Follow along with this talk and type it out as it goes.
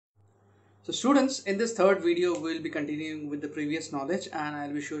So students, in this third video, we'll be continuing with the previous knowledge and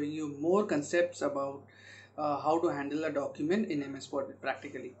I'll be showing you more concepts about how to handle a document in MS Word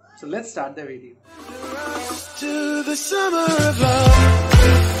practically. So let's start the video. To the summer of love.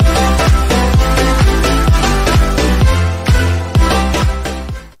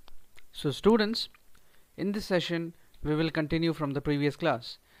 So students, in this session, we will continue from the previous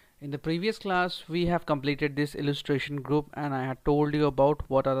class. In the previous class, we have completed this illustration group and I had told you about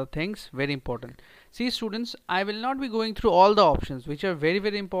what are the things very important. See students, I will not be going through all the options which are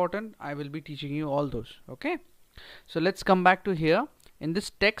very important. I will be teaching you all those. Okay. So let's come back to here. In this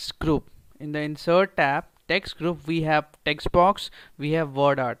text group, in the insert tab, text group, we have text box, we have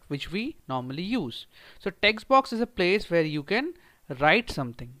word art, which we normally use. So text box is a place where you can write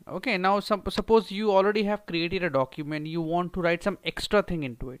something. Okay, now suppose you already have created a document, you want to write some extra thing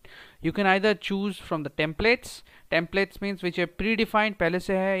into it. You can either choose from the templates means which are predefined पहले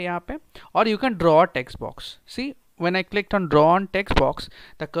से है यहाँ पे, or you can draw a text box. See, when I clicked on draw on text box,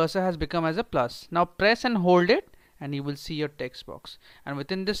 the cursor has become as a plus. Now press and hold it and you will see your text box, and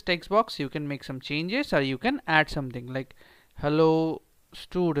within this text box you can make some changes or you can add something like hello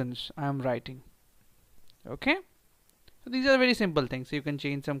students I am writing. Okay, so these are very simple things. You can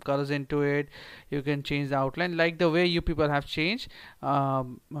change some colors into it, you can change the outline like the way you people have changed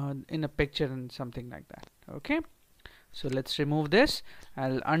in a picture and something like that. Okay, so let's remove this.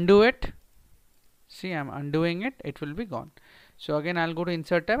 I'll undo it. See, I'm undoing it, it will be gone. So again I'll go to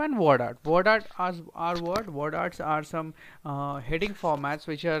insert tab and word art. Word art word arts are some heading formats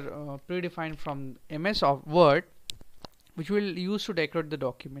which are predefined from MS of Word, which we'll use to decorate the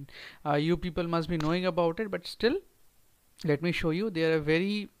document. You people must be knowing about it, but still let me show you. There are a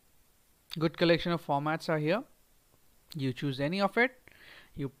very good collection of formats are here. You choose any of it,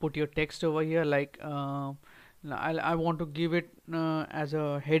 you put your text over here like I want to give it as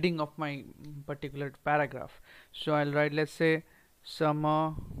a heading of my particular paragraph. So I'll write, let's say,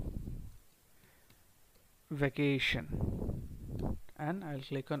 summer vacation, and I'll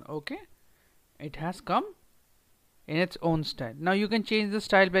click on OK. It has come in its own style. Now you can change the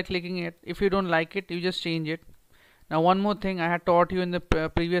style by clicking it. If you don't like it, you just change it. Now one more thing I had taught you in the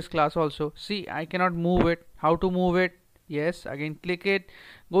previous class also. See, I cannot move it. How to move it? Yes, again click it,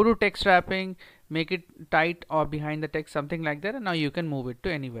 go to text wrapping, make it tight or behind the text, something like that, and now you can move it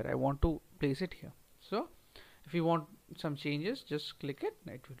to anywhere. I want to place it here. So if you want some changes, just click it,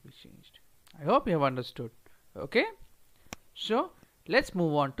 it will be changed. I hope you have understood. Okay, so let's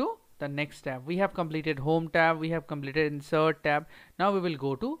move on to the next tab. We have completed home tab, we have completed insert tab. Now we will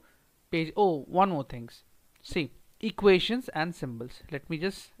go to page. Oh, one more things. See, equations and symbols. Let me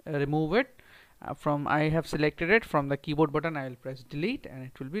just remove it from, I have selected it from the keyboard button. I will press delete and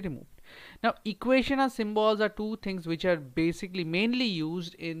it will be removed. Now equation and symbols are two things which are basically mainly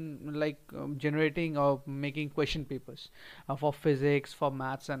used in like generating or making question papers for physics, for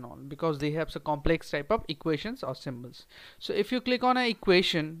maths and all, because they have some complex type of equations or symbols. So if you click on an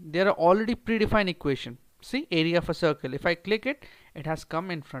equation, there are already predefined equation. See, area of a circle. If I click it, it has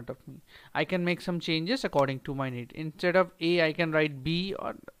come in front of me. I can make some changes according to my need. Instead of A, I can write B,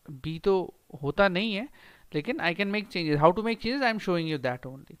 or B तो होता नहीं है, लेकिन I can make changes. How to make changes? I am showing you that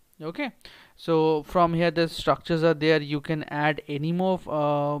only. Okay, so from here the structures are there. You can add any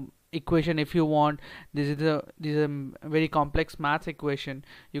more equation if you want. This is a very complex maths equation.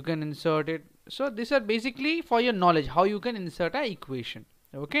 You can insert it. So these are basically for your knowledge how you can insert a equation.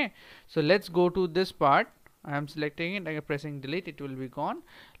 Okay, so let's go to this part. I am selecting it, I am pressing delete, it will be gone.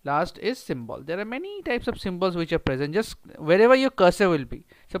 Last is symbol. There are many types of symbols which are present, just wherever your cursor will be.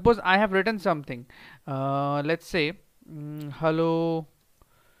 Suppose I have written something, let's say hello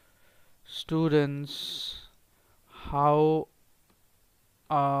students, how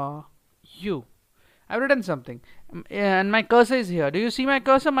are you? I've written something and my cursor is here. Do you see my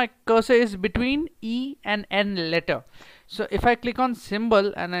cursor? My cursor is between E and N letter. So if I click on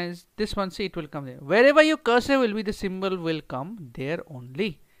symbol and this one, see, it will come there. Wherever your cursor will be, the symbol will come there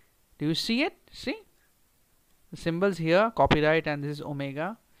only. Do you see it? See the symbols here, copyright, and this is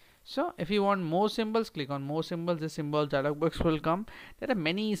omega. So if you want more symbols, click on more symbols. The symbol dialog box will come. There are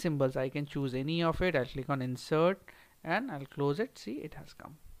many symbols. I can choose any of it. I'll click on insert and I'll close it. See, it has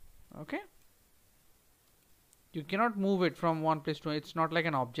come. Okay, you cannot move it from one place to another. It's not like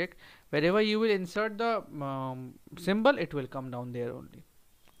an object. Wherever you will insert the symbol, it will come down there only.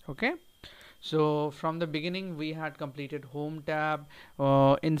 Okay, so from the beginning we had completed home tab,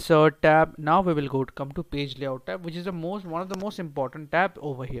 insert tab. Now we will come to page layout tab, which is one of the most important tab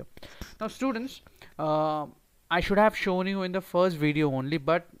over here. Now students, I should have shown you in the first video only,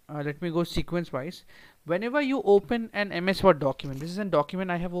 but let me go sequence wise. whenever you open an MS Word document, this is a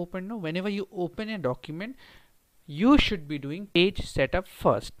document I have opened now. Whenever you open a document, you should be doing page setup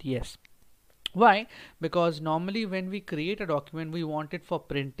first. Yes. Why? Because normally when we create a document, we want it for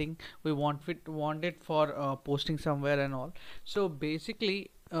printing, we want it for posting somewhere and all. So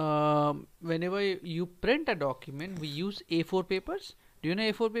basically, whenever you print a document, we use A4 papers. Do you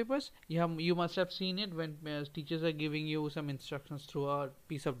know A4 papers? You must have seen it when teachers are giving you some instructions through a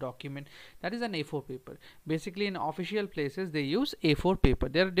piece of document. That is an A4 paper. Basically, in official places, they use A4 paper.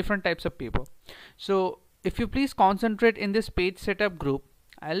 There are different types of paper. So if you please concentrate in this page setup group,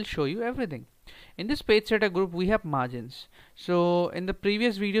 I'll show you everything. In this page setup group, we have margins. So in the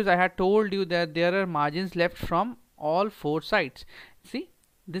previous videos, I had told you that there are margins left from all 4 sides. See,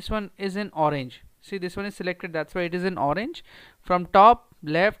 this one is in orange. See, this one is selected, that's why it is in orange. From top,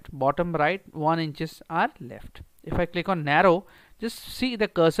 left, bottom, right, 1 inches are left. If I click on narrow, just see the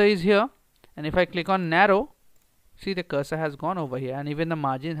cursor is here, and if I click on narrow, see the cursor has gone over here, and even the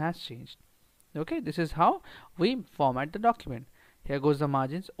margin has changed. Okay, this is how we format the document. Here goes the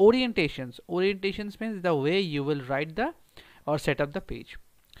margins. Orientations. Orientations means the way you will write the or set up the page.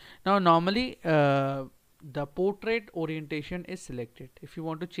 Now normally the portrait orientation is selected. If you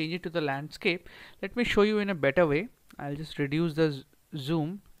want to change it to the landscape, let me show you in a better way. I'll just reduce the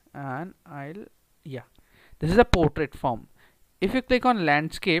zoom, and this is a portrait form. If you click on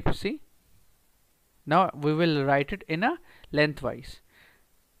landscape, see, now we will write it in a lengthwise,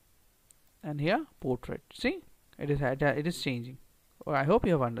 and here portrait. See, it is changing. Oh, I hope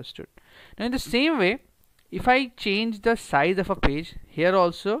you have understood. Now in the same way, if I change the size of a page, here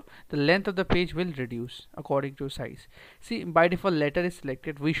also the length of the page will reduce according to size. See, by default letter is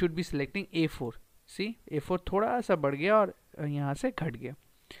selected. We should be selecting A4. See, A4 थोड़ा सा बढ़ गया और यहाँ से घट गया.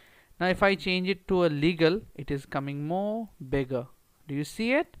 Now if I change it to a legal, it is coming more bigger. Do you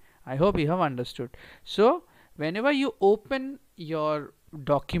see it? I hope you have understood. So whenever you open your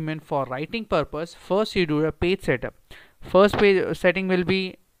document for writing purpose, first you do a page setup. First page setting will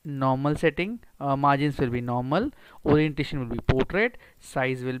be normal setting, margins will be normal, orientation will be portrait,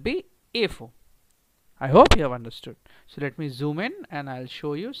 size will be A4. I hope you have understood. So let me zoom in and I'll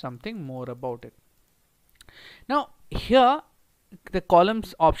show you something more about it. Now here the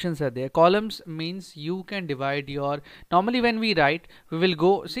columns options are there. Columns means you can divide your, normally when we write, we will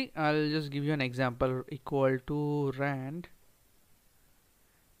go, see, I'll just give you an example, equal to rand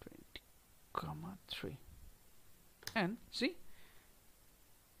 20,3, and see,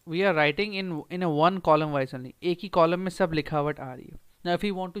 we are writing in a one column wise only. एक ही column में सब लिखावट आ रही है. Now if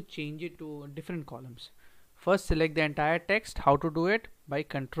you want to change it to different columns, first select the entire text. How to do it? By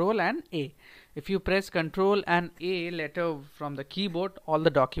Control and A. If you press Control and A letter from the keyboard, all the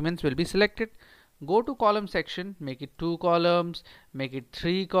documents will be selected. Go to column section, make it 2 columns, make it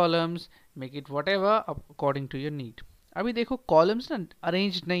 3 columns, make it whatever according to your need. अभी देखो columns ना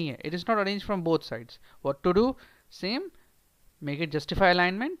arranged नहीं है. It is not arranged from both sides. What to do? Same. Make it justify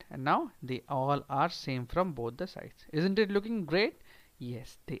alignment, and now they all are same from both the sides. Isn't it looking great?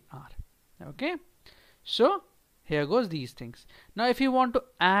 Yes, they are. Okay. So here goes these things. Now if you want to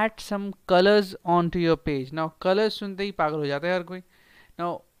add some colors onto your page, now colors सुनते ही पागल हो जाता है हर कोई.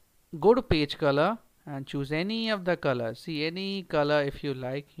 Now go to page color and choose any of the colors. See, any color if you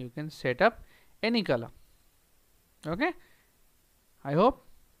like, you can set up any color. Okay, I hope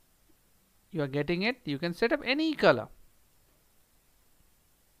you are getting it. You can set up any color.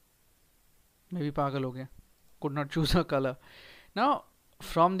 Maybe pagal ho gaya, could not choose a color. Now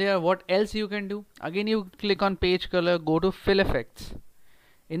from there, what else you can do? Again, you click on page color, go to fill effects.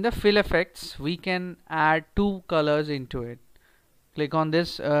 In the fill effects, we can add 2 colors into it. Click on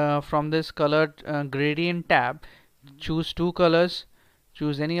this from this color gradient tab, choose 2 colors,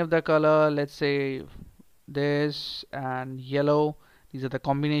 choose any of the color, let's say this and yellow. These are the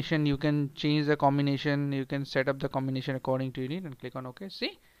combination. You can change the combination, you can set up the combination according to your need, and click on OK.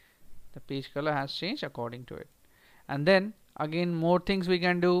 See, the page color has changed according to it. And then again, more things we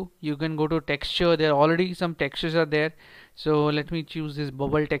can do. You can go to texture. There are already some textures are there. So let me choose this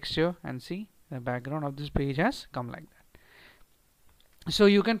bubble texture, and see, the background of this page has come like that. So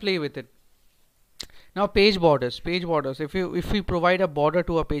you can play with it. Now page borders. Page borders. If we provide a border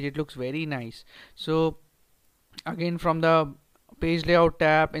to a page, it looks very nice. So again, from the page layout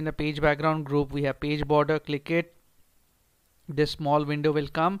tab, in the page background group, we have page border. Click it. This small window will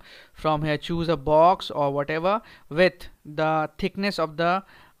come. From here, choose a box or whatever with the thickness of the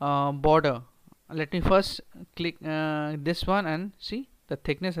border. Let me first click this one and see the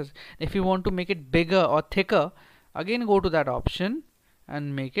thickness. If you want to make it bigger or thicker, again go to that option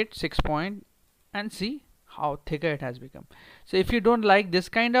and make it 6 point, and see how thicker it has become. So if you don't like this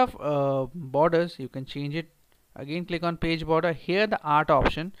kind of borders, you can change it. Again, click on page border. Here the art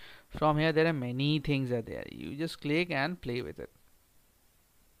option. From here there are many things are there. You just click and play with it.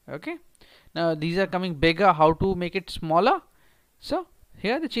 Okay. Now these are coming bigger. How to make it smaller? So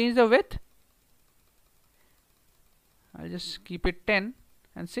here they change the width. I'll just keep it 10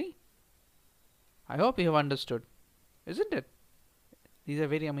 and see. I hope you have understood, isn't it? These are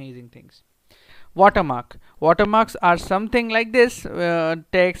very amazing things. Watermark. Watermarks are something like this,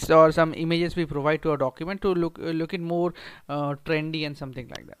 text or some images we provide to a document to look it more trendy and something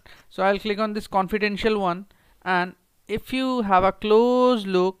like that. So I'll click on this confidential one, and if you have a close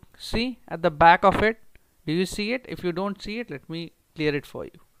look, see at the back of it, do you see it? If you don't see it, let me clear it for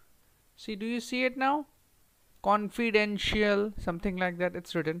you. See, do you see it now? Confidential, something like that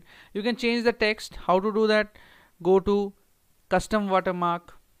it's written. You can change the text. How to do that? Go to custom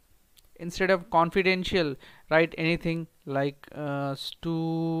watermark. Instead of confidential, write anything like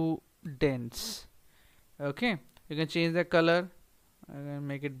students. Okay, you can change the color and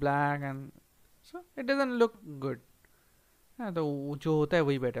make it black, and so it doesn't look good. तो जो होता है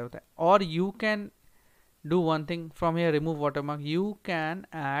वही better होता है. Or you can do one thing from here, remove watermark. You can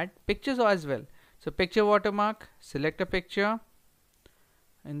add pictures as well. So picture watermark, select a picture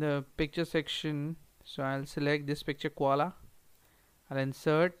in the picture section. So I'll select this picture koala. I'll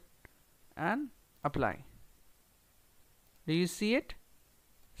insert and apply. Do you see it?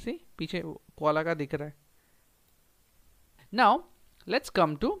 See, पीछे koala का दिख रहा है. Now let's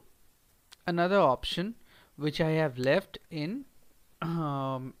come to another option which I have left in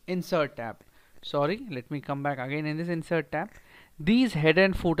insert tab. Sorry, let me come back again in this insert tab. These header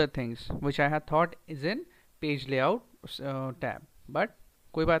and footer things which I had thought is in page layout tab, but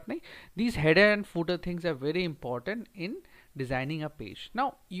कोई बात नहीं. These header and footer things are very important in designing a page.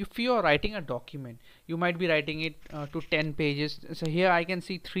 Now if you are writing a document, you might be writing it to 10 pages. So here I can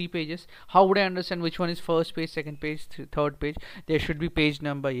see 3 pages. How would I understand which one is first page, second page, third page? There should be page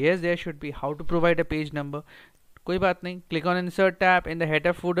number. Yes, there should be. How to provide a page number? कोई बात नहीं. Click on insert tab. In the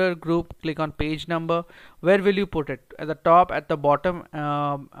header footer group, click on page number. Where will you put it? At the top, at the bottom,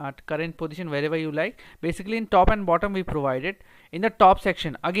 at current position, wherever you like. Basically in top and bottom we provide it. In the top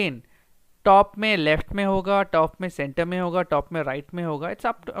section, again top में left में होगा, top में centre में होगा, top में right में होगा. It's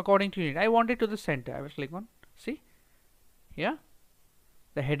up according to need. I want it to the centre. I will click on, see here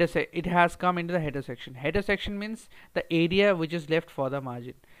the header it has come into the header section. Header section means the area which is left for the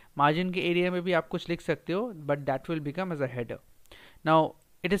margin. Margin के area में भी आप कुछ लिख सकते हो, but that will become as a header. Now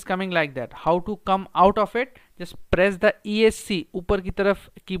it is coming like that. How to come out of it? Just press the ESC. ऊपर की तरफ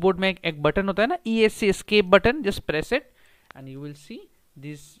कीबोर्ड में एक बटन होता है ना, ESC escape button. Just press it and you will see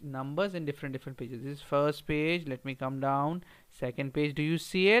these numbers in different pages. This is first page. Let me come down. Second page. Do you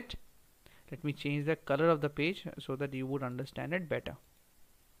see it? Let me change the color of the page so that you would understand it better.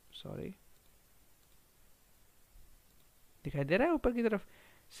 Sorry, दिखाई दे रहा है ऊपर की तरफ?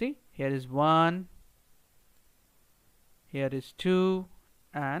 See, here is 1, here is 2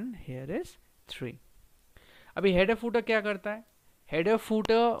 and here is 3. अभी header footer क्या करता है? Header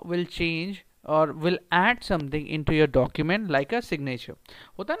footer will change or will add something into your document like a signature.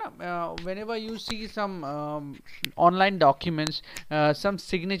 होता है ना, whenever you see some online documents, some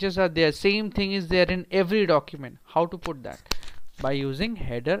signatures are there. Same thing is there in every document. How to put that? By using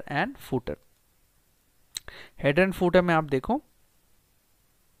header and footer. Header and footer में आप देखो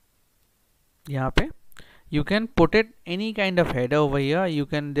यहाँ पे you can put it any kind of header over here. You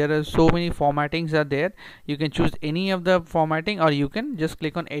can, there are so many formattings are there. You can choose any of the formatting, or you can just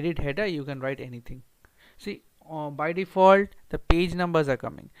click on edit header. You can write anything. See, by default the page numbers are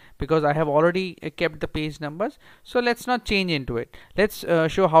coming because I have already kept the page numbers. So let's not change into it. Let's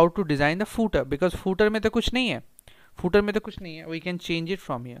show how to design the footer, because footer में तो कुछ नहीं है. Footer में तो कुछ नहीं है. We can change it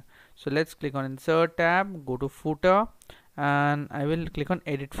from here. So let's click on insert tab, go to footer, and I will click on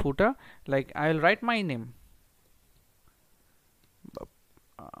edit footer. Like I will write my name,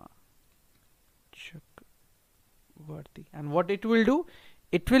 Chakraborty, and what it will do,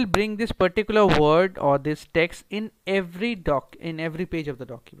 it will bring this particular word or this text in every page of the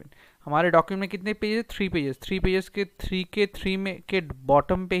document. हमारे document में कितने pages? 3 pages. 3 pages के 3 में के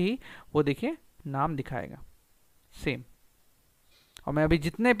bottom पे ही वो देखिए नाम दिखाएगा सेम. और मैं अभी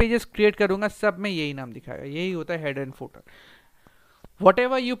जितने पेजेस क्रिएट करूंगा सब में यही नाम दिखाएगा. यही होता है header and footer.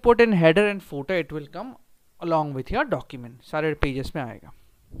 whatever you put in header and footer, it will come along with your document. सारे पेजेस में आएगा.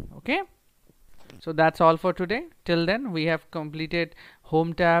 Okay, so that's all for today. Till then we have completed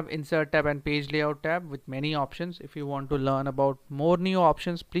home tab, insert tab and page layout tab with many options. If you want to learn about more new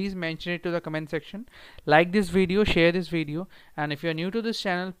options, please mention it to the comment section. Like this video, share this video, and if you are new to this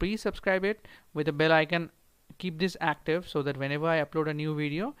channel, please subscribe it with the bell icon keep this active so that whenever I upload a new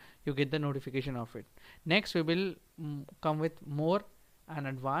video, you get the notification of it. Next we will come with more and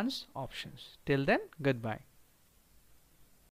advanced options. Till then, goodbye.